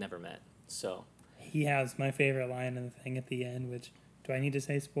never met. So he has my favorite line in the thing at the end, which, do I need to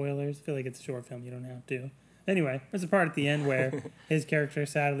say spoilers? I feel like it's a short film, you don't have to. Anyway, there's a part at the end where his character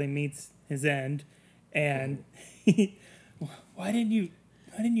sadly meets his end, and why didn't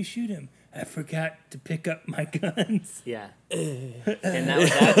you shoot him? I forgot to pick up my guns. Yeah. And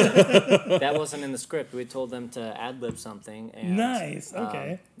that wasn't in the script. We told them to ad-lib something. And, Nice.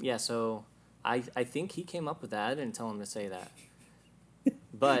 Okay. yeah, so I think he came up with that. I didn't tell him to say that.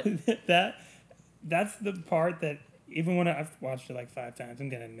 But that's the part that even when I've watched it like 5 times, I'm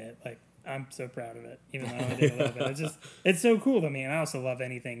gonna admit, like, I'm so proud of it, even though I only did a little bit. It's so cool to me, and I also love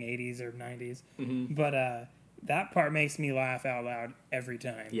anything 80s or 90s. Mm-hmm. But that part makes me laugh out loud every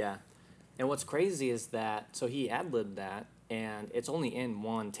time. yeah. And what's crazy is that, so he ad-libbed that, and it's only in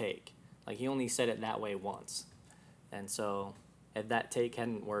one take. Like, he only said it that way once. And so, if that take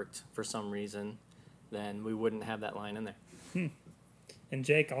hadn't worked for some reason, then we wouldn't have that line in there. And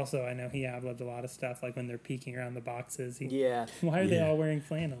Jake also, I know he ad-libbed a lot of stuff, like when they're peeking around the boxes. Yeah. Why are they Yeah. all wearing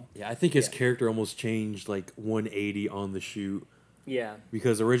flannel? Yeah, I think his Yeah. character almost changed like 180 on the shoot. Yeah.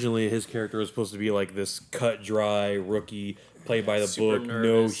 Because originally his character was supposed to be like this cut dry rookie, played by the Super book, nervous.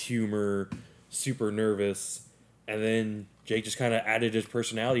 no humor, super nervous. And then Jake just kind of added his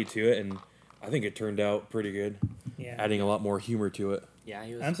personality to it, and I think it turned out pretty good, Yeah. adding a lot more humor to it. Yeah,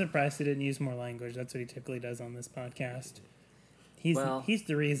 he was. I'm surprised he didn't use more language. That's what he typically does on this podcast. He's Well, he's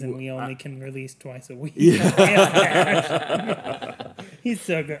the reason we only can release twice a week. He's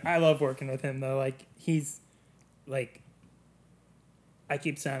so good. I love working with him though. Like he's like I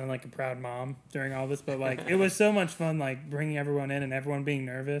keep sounding like a proud mom during all this, but like it was so much fun like bringing everyone in and everyone being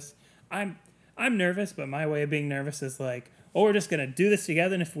nervous. I'm nervous, but my way of being nervous is like, oh, we're just gonna do this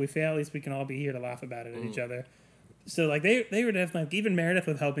together, and if we fail, at least we can all be here to laugh about it at each other. So like they were definitely like, even Meredith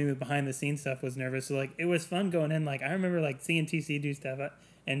with helping with behind the scenes stuff was nervous. So like it was fun going in. Like I remember like seeing TC do stuff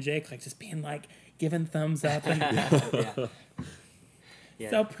and Jake like just being like giving thumbs up and yeah. Yeah.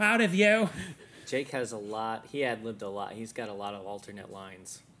 so proud of you. Jake has a lot. He ad-libbed a lot. He's got a lot of alternate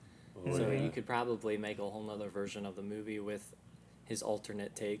lines. So yeah. you could probably make a whole nother version of the movie with his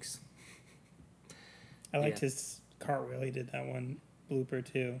alternate takes. I liked Yeah. his cartwheel. He did that one blooper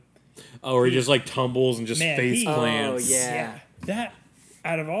too. Oh, or he just like tumbles and just Man, face he- plants. Oh, yeah. That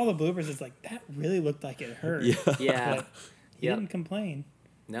out of all the bloopers, it's like that really looked like it hurt. Yeah. Yeah. But he Yep. didn't complain.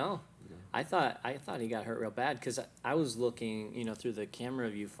 No. I thought he got hurt real bad because I was looking, through the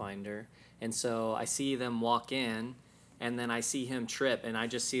camera viewfinder, and so I see them walk in, and then I see him trip, and I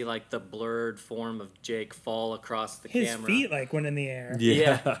just see like the blurred form of Jake fall across the His camera. feet like went in the air.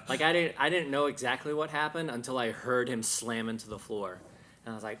 Yeah. Like I didn't know exactly what happened until I heard him slam into the floor.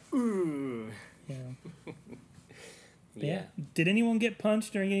 And I was like, ooh. Yeah. Yeah. Did anyone get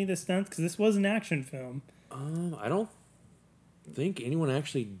punched during any of the stunts? Because this was an action film. I don't think anyone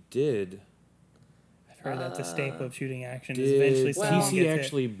actually did. I've heard that's a staple of shooting action. Is Did eventually someone TC gets hit.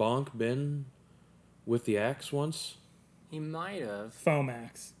 actually bonk Ben with the axe once? He might have. Foam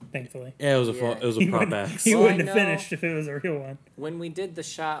axe, thankfully. Yeah, it was a Yeah. it was a prop axe. He Well, I wouldn't have know- finished if it was a real one. When we did the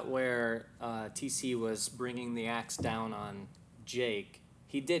shot where TC was bringing the axe down on Jake,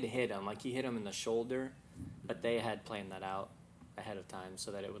 he did hit him. Like, he hit him in the shoulder, but they had planned that out ahead of time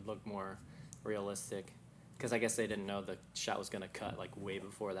so that it would look more realistic. Because I guess they didn't know the shot was going to cut, like, way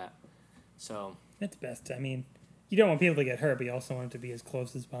before that. So, That's best. I mean, you don't want people to get hurt, but you also want it to be as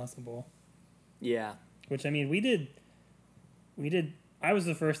close as possible. yeah. Which, I mean, we did. I was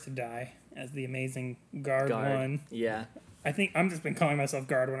the first to die as the amazing guard one. Yeah. I think I'm just been calling myself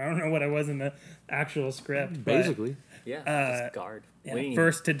guard one. I don't know what I was in the actual script. but, Basically. Yeah. Just guard. yeah, We didn't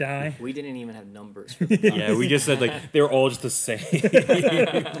first to die. we didn't even have numbers for the Yeah, we just said like they were all just the same.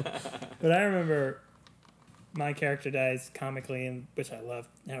 But I remember my character dies comically, and which I love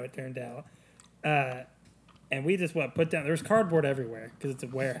how it turned out. And we just put down. There was cardboard everywhere because it's a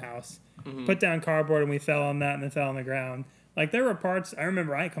warehouse. Put down cardboard, and we fell on that, and then fell on the ground. Like there were parts. I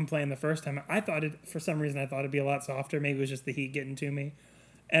remember I complained the first time. I thought it for some reason I thought it'd be a lot softer. Maybe it was just the heat getting to me.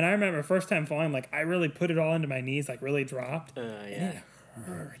 And I remember first time falling, like I really put it all into my knees, like really dropped. yeah. And it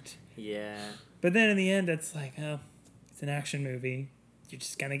hurt. Yeah. But then in the end, it's like, oh, it's an action movie. You're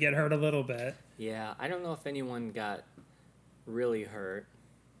just gonna get hurt a little bit. Yeah, I don't know if anyone got really hurt.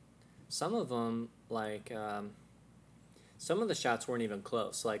 Some of them, like, some of the shots weren't even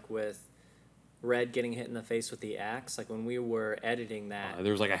close. Like with Red getting hit in the face with the axe. Like when we were editing that.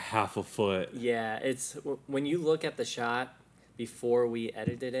 There was like a half a foot. Yeah, it's when you look at the shot before we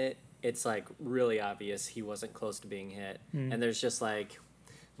edited it, it's like really obvious he wasn't close to being hit. And there's just like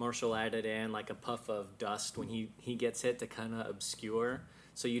Marshall added in like a puff of dust when he gets hit to kind of obscure,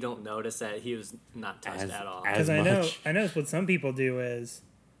 so you don't notice that he was not touched at all. Because I know much. what some people do is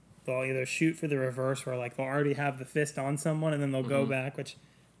they'll either shoot for the reverse where like they'll already have the fist on someone and then they'll go back, which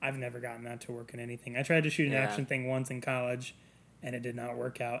I've never gotten that to work in anything. I tried to shoot an Yeah. action thing once in college, and it did not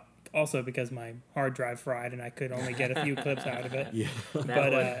work out. Also because my hard drive fried and I could only get a few clips out of it. Yeah.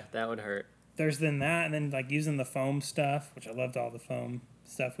 That would hurt. There's then that, and then like using the foam stuff, which I loved all the foam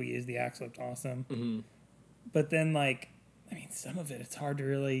stuff we used. The axe looked awesome. Mm-hmm. But then like, I mean, some of it, it's hard to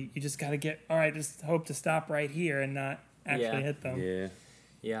really, you just got to get, all right, just hope to stop right here and not actually hit them. Yeah.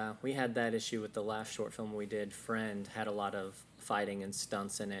 Yeah, we had that issue with the last short film we did. Friend had a lot of fighting and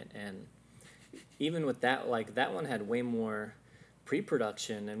stunts in it, and even with that, like that one had way more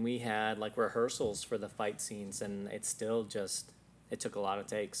pre-production, and we had like rehearsals for the fight scenes, and it still just it took a lot of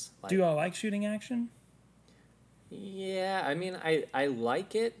takes. Like, Do you all like shooting action? yeah, I mean, I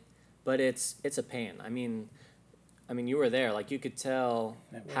like it, but it's a pain. I mean, you were there. Like, you could tell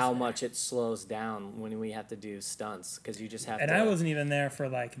I was how there. much it slows down when we have to do stunts, because you just have And to. I wasn't even there for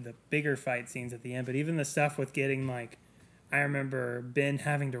like the bigger fight scenes at the end, but even the stuff with getting like, I remember Ben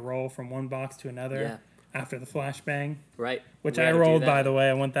having to roll from one box to another Yeah. after the flashbang, Right. which We I had to do rolled, that. by the way.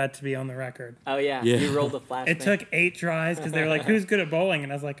 I want that to be on the record. Oh, yeah. Yeah. You rolled the flashbang. It took 8 tries because they were like, who's good at bowling?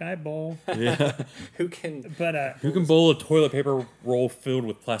 And I was like, I bowl. Yeah. Who can. But Who can bowl a toilet paper roll filled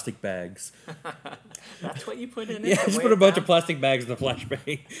with plastic bags? That's what you put in it? Yeah, to just weigh put a it bunch down? of plastic bags in the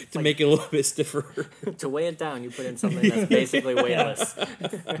flashbang to make it a little bit stiffer. To weigh it down, you put in something that's basically weightless.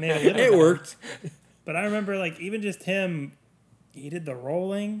 made a little It worked. But I remember like even just him, he did the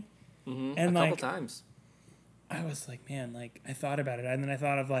rolling, Mm-hmm. and a couple like times. I was like, man, like I thought about it, and then I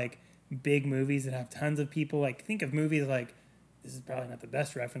thought of like big movies that have tons of people. Like think of movies like, this is probably not the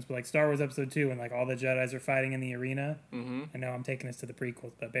best reference, but like Star Wars Episode 2 when like all the Jedis are fighting in the arena. Mm-hmm. I know I'm taking this to the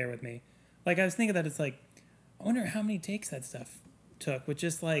prequels, but bear with me. Like I was thinking that it's like, I wonder how many takes that stuff took with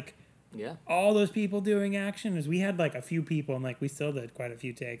just like Yeah. all those people doing action. As we had like a few people and like we still did quite a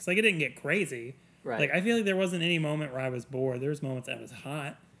few takes. Like it didn't get crazy. Right. Like I feel like there wasn't any moment where I was bored. There was moments that was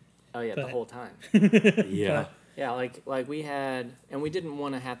hot. Oh, yeah, the but- whole time. Yeah. Yeah, like we had, and we didn't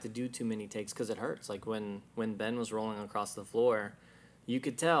want to have to do too many takes because it hurts. Like when Ben was rolling across the floor, you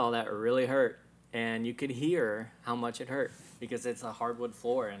could tell that it really hurt, and you could hear how much it hurt because it's a hardwood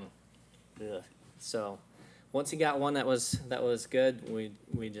floor, and ugh. So once he got one that was good,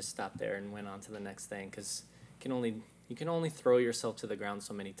 we just stopped there and went on to the next thing because you can only throw yourself to the ground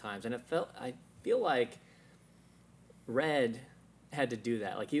so many times, and I feel like Red had to do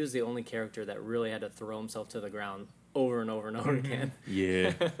that. Like he was the only character that really had to throw himself to the ground over and over and over again.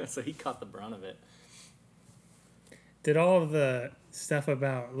 Yeah. So he caught the brunt of it. Did all of the stuff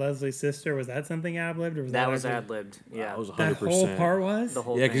about Leslie's sister, was that something ad-libbed? Or was that, That was actually- ad-libbed. Yeah. That was 100%. That whole part was? The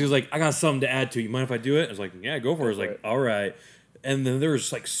whole Yeah, thing. because he was like, I got something to add to it. You mind if I do it? I was like, yeah, go for it. I was for like, it. all right. And then there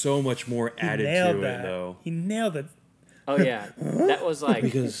was like so much more He added nailed to that. it, though. He nailed it. Oh yeah. That was like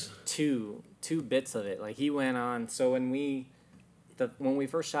Because two bits of it. Like he went on, so when we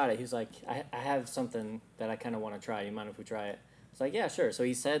first shot it, he was like, I have something that I kind of want to try. You mind if we try it? It's like, yeah, sure. So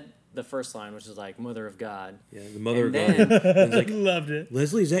he said the first line, which is like, Mother of God. yeah, the mother of And God. then- And I he's like, loved it.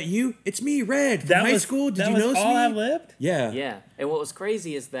 Leslie, is that you? It's me, Red, from high school. Did you know that was all me? ad-libbed? Yeah. Yeah. And what was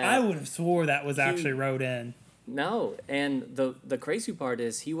crazy is that I would have swore that was actually wrote in. no, and the crazy part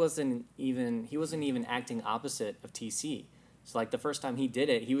is he wasn't even acting opposite of TC. So like the first time he did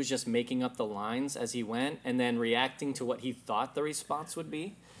it, he was just making up the lines as he went and then reacting to what he thought the response would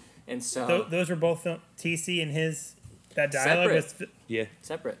be. And so Those were both TC and his, that dialogue was, Yeah.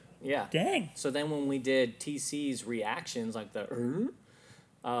 separate. Yeah. dang. So then when we did TC's reactions, like the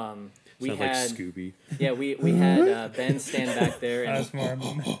we Sounds had like Scooby. yeah we had Ben stand back there That was and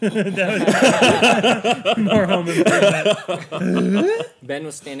more, that was more home improvement. Ben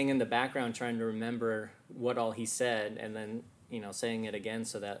was standing in the background trying to remember what all he said and then saying it again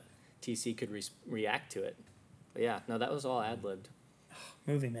so that TC could react to it. But yeah, no, that was all ad-libbed.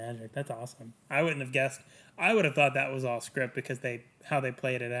 Movie magic. That's awesome. I wouldn't have guessed. I would have thought that was all script because how they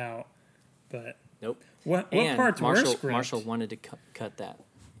played it out. But Nope. what And parts were script? Marshall wanted to cut that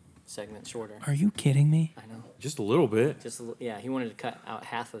segment shorter. Are you kidding me? I know. Just a little bit. Yeah, he wanted to cut out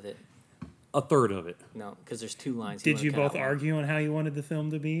half of it. A third of it. No, because there's 2 lines. He Did wanted you to cut both out one. argue on how you wanted the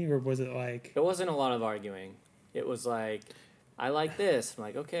film to be, or was it like? It wasn't a lot of arguing. It was like, I like this. I'm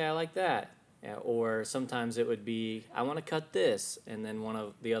like, okay, I like that. Yeah, or sometimes it would be, I want to cut this, and then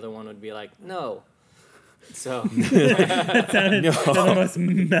the other one would be like, no. So That sounded like the most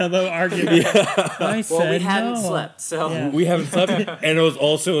mellow argument. I said well, we hadn't no. slept, so Yeah. We haven't slept, and it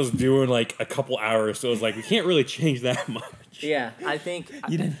was doing like a couple hours, so it was like we can't really change that much. yeah, I think,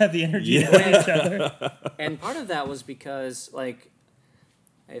 You didn't have the energy Yeah. to play each other. and part of that was because, like,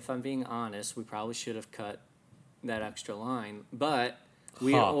 if I'm being honest, we probably should have cut that extra line, but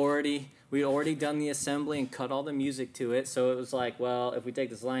we had Huh. already done the assembly and cut all the music to it, so it was like, well, if we take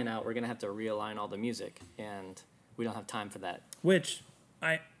this line out, we're gonna have to realign all the music, and we don't have time for that. Which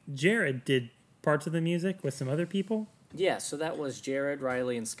Jared did parts of the music with some other people. Yeah, so that was Jared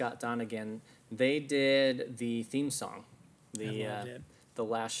Riley and Scott Donegan. They did the theme song, the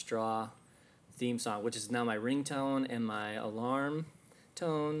Last Straw theme song, which is now my ringtone and my alarm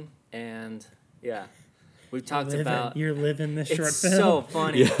tone. And yeah, we've talked about. You're living this short it's film. so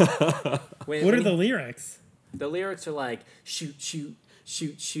funny. What are the lyrics? The lyrics are like shoot, shoot,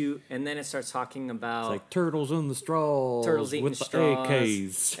 shoot, shoot, and then it starts talking about It's like turtles in the straws. turtles eating with the straws,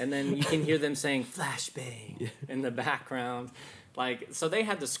 AKs. and then you can hear them saying flashbang in the background. Like, so they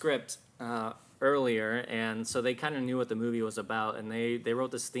had the script earlier, and so they kind of knew what the movie was about, and they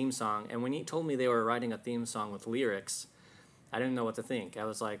wrote this theme song. And when he told me they were writing a theme song with lyrics, I didn't know what to think. I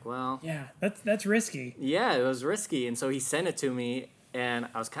was like, well, Yeah, that's risky. yeah, it was risky. And so he sent it to me, and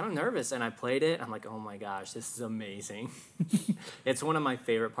I was kind of nervous, and I played it. I'm like, oh my gosh, this is amazing. It's one of my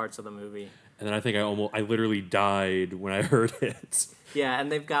favorite parts of the movie. And then I think I literally died when I heard it. Yeah,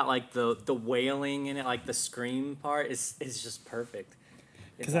 and they've got like the wailing in it, like the scream part is just perfect.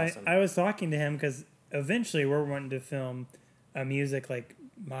 It's Because awesome. I was talking to him because eventually we're wanting to film a music like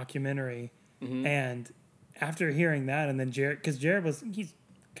mockumentary, and after hearing that, and then Jared, because he's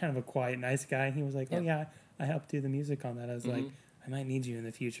kind of a quiet, nice guy. He was like, "Oh yeah, I helped do the music on that." I was like, "I might need you in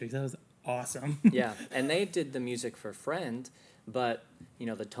the future." 'Cause that was awesome. Yeah, and they did the music for Friend, but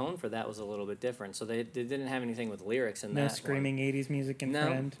the tone for that was a little bit different. So they didn't have anything with lyrics in No that. screaming '80s music in No,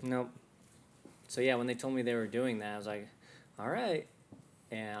 Friend. no. So yeah, when they told me they were doing that, I was like, all right,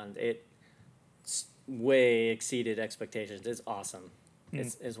 and it way exceeded expectations. It's awesome.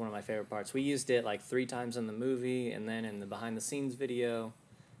 It's one of my favorite parts. We used it like 3 times in the movie, and then in the behind the scenes video.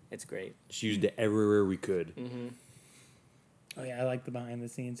 It's great. Just used it everywhere we could. Oh yeah, I like the behind the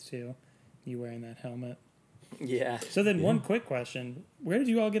scenes too. You wearing that helmet. Yeah. So then, one quick question: where did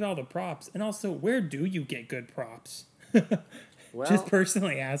you all get all the props? And also, where do you get good props? Well, Just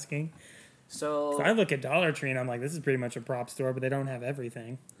personally asking. so I look at Dollar Tree and I'm like, this is pretty much a prop store, but they don't have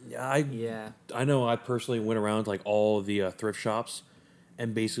everything. yeah. I know I personally went around to like all the thrift shops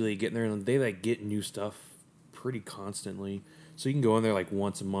and basically get in there, and they like get new stuff pretty constantly. So you can go in there like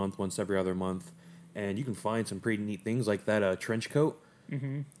once a month, once every other month, and you can find some pretty neat things like that trench coat.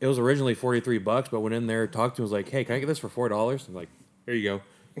 Mm-hmm. It was originally $43, but went in there, talked to him, was like, "Hey, can I get this for $4?" I'm like, "Here you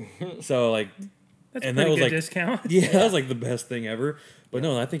go." So like, That's and a pretty that was good like discount. yeah, that was like the best thing ever. But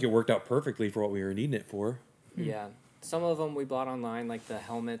no, I think it worked out perfectly for what we were needing it for. Yeah, some of them we bought online, like the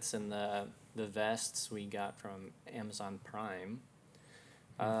helmets and the vests we got from Amazon Prime.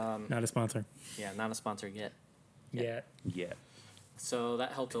 Not a sponsor. Yeah, not a sponsor yet. Yeah. Yeah. So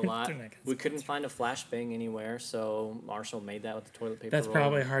that helped a lot. They're not gonna We couldn't find a flashbang anywhere, so Marshall made that with the toilet paper That's roll.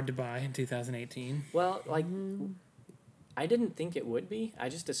 probably hard to buy in 2018. Well, like, I didn't think it would be. I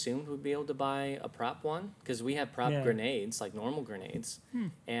just assumed we'd be able to buy a prop one because we have prop Yeah. grenades, like normal grenades,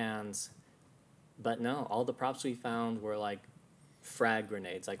 but no, all the props we found were like frag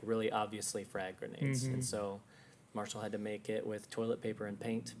grenades, like really obviously frag grenades, and so Marshall had to make it with toilet paper and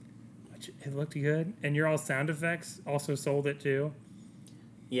paint. It looked good. And your all sound effects also sold it too.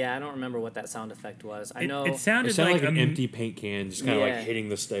 Yeah, I don't remember what that sound effect was. I It- know It sounded, It sounded like like an empty paint can just kind of Yeah. like hitting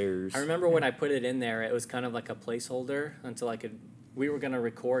the stairs. I remember when I put it in there, it was kind of like a placeholder until I could. We were gonna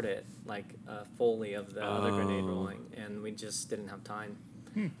record it like a Foley of the other grenade rolling, and we just didn't have time.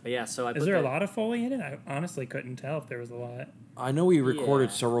 But yeah, so I. Is put there a that- lot of Foley in it? I honestly couldn't tell if there was a lot. I know we recorded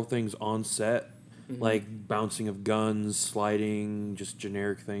Yeah. several things on set, like bouncing of guns, sliding, just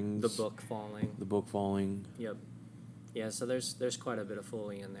generic things. The book falling. The book falling. Yep. Yeah, so there's quite a bit of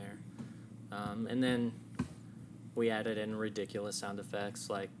Foley in there, and then we added in ridiculous sound effects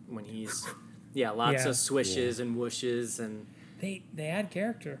like when he's, lots Yeah. of swishes and whooshes and. They add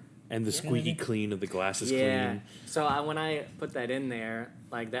character. And the squeaky clean of the glasses Yeah. clean. So when I put that in there,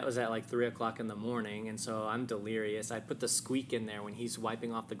 like that was at like 3:00 in the morning, and so I'm delirious. I put the squeak in there when he's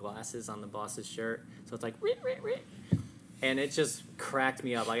wiping off the glasses on the boss's shirt, so it's like rit rit rit, and it just cracked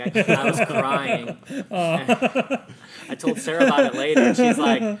me up. Like I was crying. I told Sarah about it later, and she's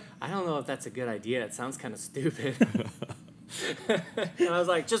like, "I don't know if that's a good idea. It sounds kind of stupid." And I was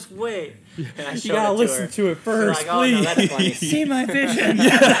like, "Just wait." And I showed You gotta it to listen her. to it She's first, like, "Oh no, that's funny." See my vision.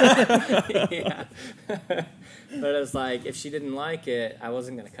 Yeah. But it's like, if she didn't like it, I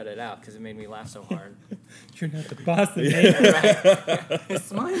wasn't going to cut it out because it made me laugh so hard. You're not the boss that made it. Right?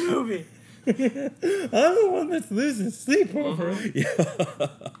 It's my movie. I'm the one that's losing sleep over it.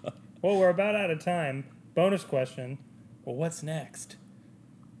 Well, we're about out of time. Bonus question. Well, what's next?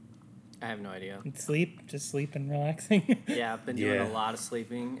 I have no idea. Sleep? Just sleep and relaxing? Yeah, I've been doing Yeah. a lot of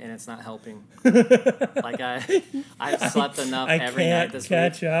sleeping, and it's not helping. Like, I've slept enough I every night can't this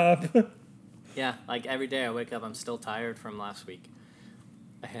catch week. up. Yeah, like every day I wake up, I'm still tired from last week.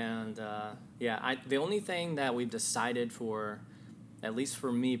 And the only thing that we've decided for, at least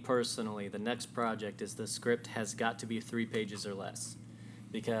for me personally, the next project is the script has got to be 3 pages or less.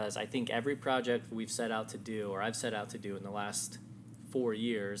 Because I think every project we've set out to do, or I've set out to do in the last 4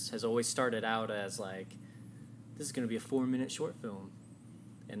 years, has always started out as like, this is going to be a 4-minute short film.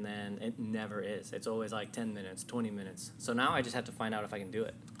 And then it never is. It's always like 10 minutes, 20 minutes. So now I just have to find out if I can do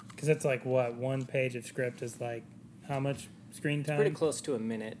it. Because it's like, what, 1 page of script is like, how much screen time? Pretty close to a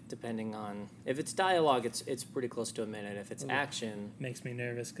minute, depending on... If it's dialogue, it's pretty close to a minute. If it's action... Makes me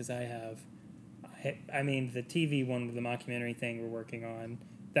nervous because I mean, the TV one with the mockumentary thing we're working on,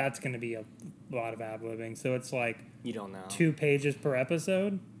 that's going to be a lot of ad-libbing. So it's like... You don't know. 2 pages per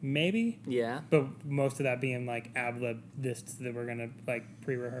episode, maybe? Yeah. But most of that being like ad-lib this that we're going to like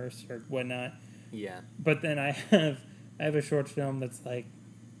pre-rehearse or whatnot. Yeah. But then I have a short film that's like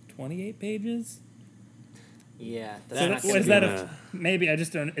 28 pages. Yeah. So That's is that maybe I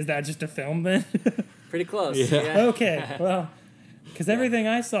just don't... Is that just a film then? pretty close. Yeah. Okay, well... Because everything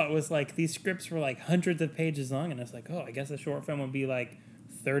I saw was like, these scripts were like hundreds of pages long, and I was like, oh, I guess a short film would be like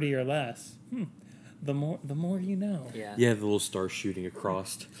 30 or less. The more you know. Yeah. Yeah, the little star shooting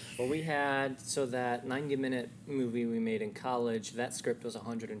across. Well, we had... So that 90-minute movie we made in college, that script was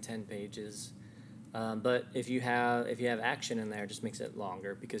 110 pages. But if you have action in there, it just makes it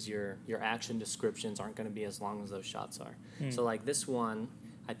longer because your action descriptions aren't going to be as long as those shots are. So like this one,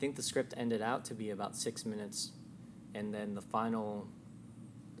 I think the script ended out to be about 6 minutes, and then the final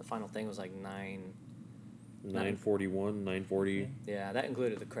thing was like 9:41, 9:40. Yeah, that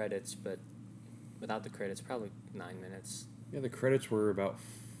included the credits, but without the credits, probably 9 minutes. Yeah, the credits were about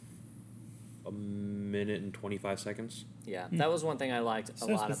a minute and 25 seconds. Yeah, that was one thing I liked a So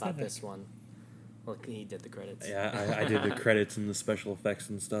lot about specific. this one. Well, he did the credits. Yeah, I did the credits and the special effects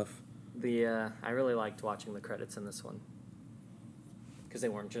and stuff. I really liked watching the credits in this one because they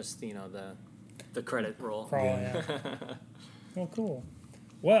weren't just the credit roll. Crawl, yeah. Well, cool.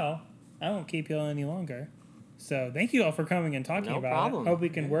 Well, I won't keep you all any longer. So thank you all for coming and talking No about problem. it. Hope we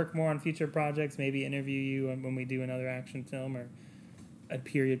can work more on future projects, maybe interview you when we do another action film or a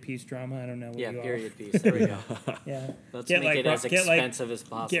period piece drama. I don't know. What Yeah, you all- period piece. There we go. Yeah. Let's Get make like it as Rock- get like- expensive as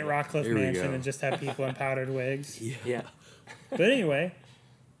possible. Get Rockcliffe Here we Mansion go. and just have people in powdered wigs. Yeah. But anyway,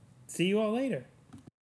 see you all later.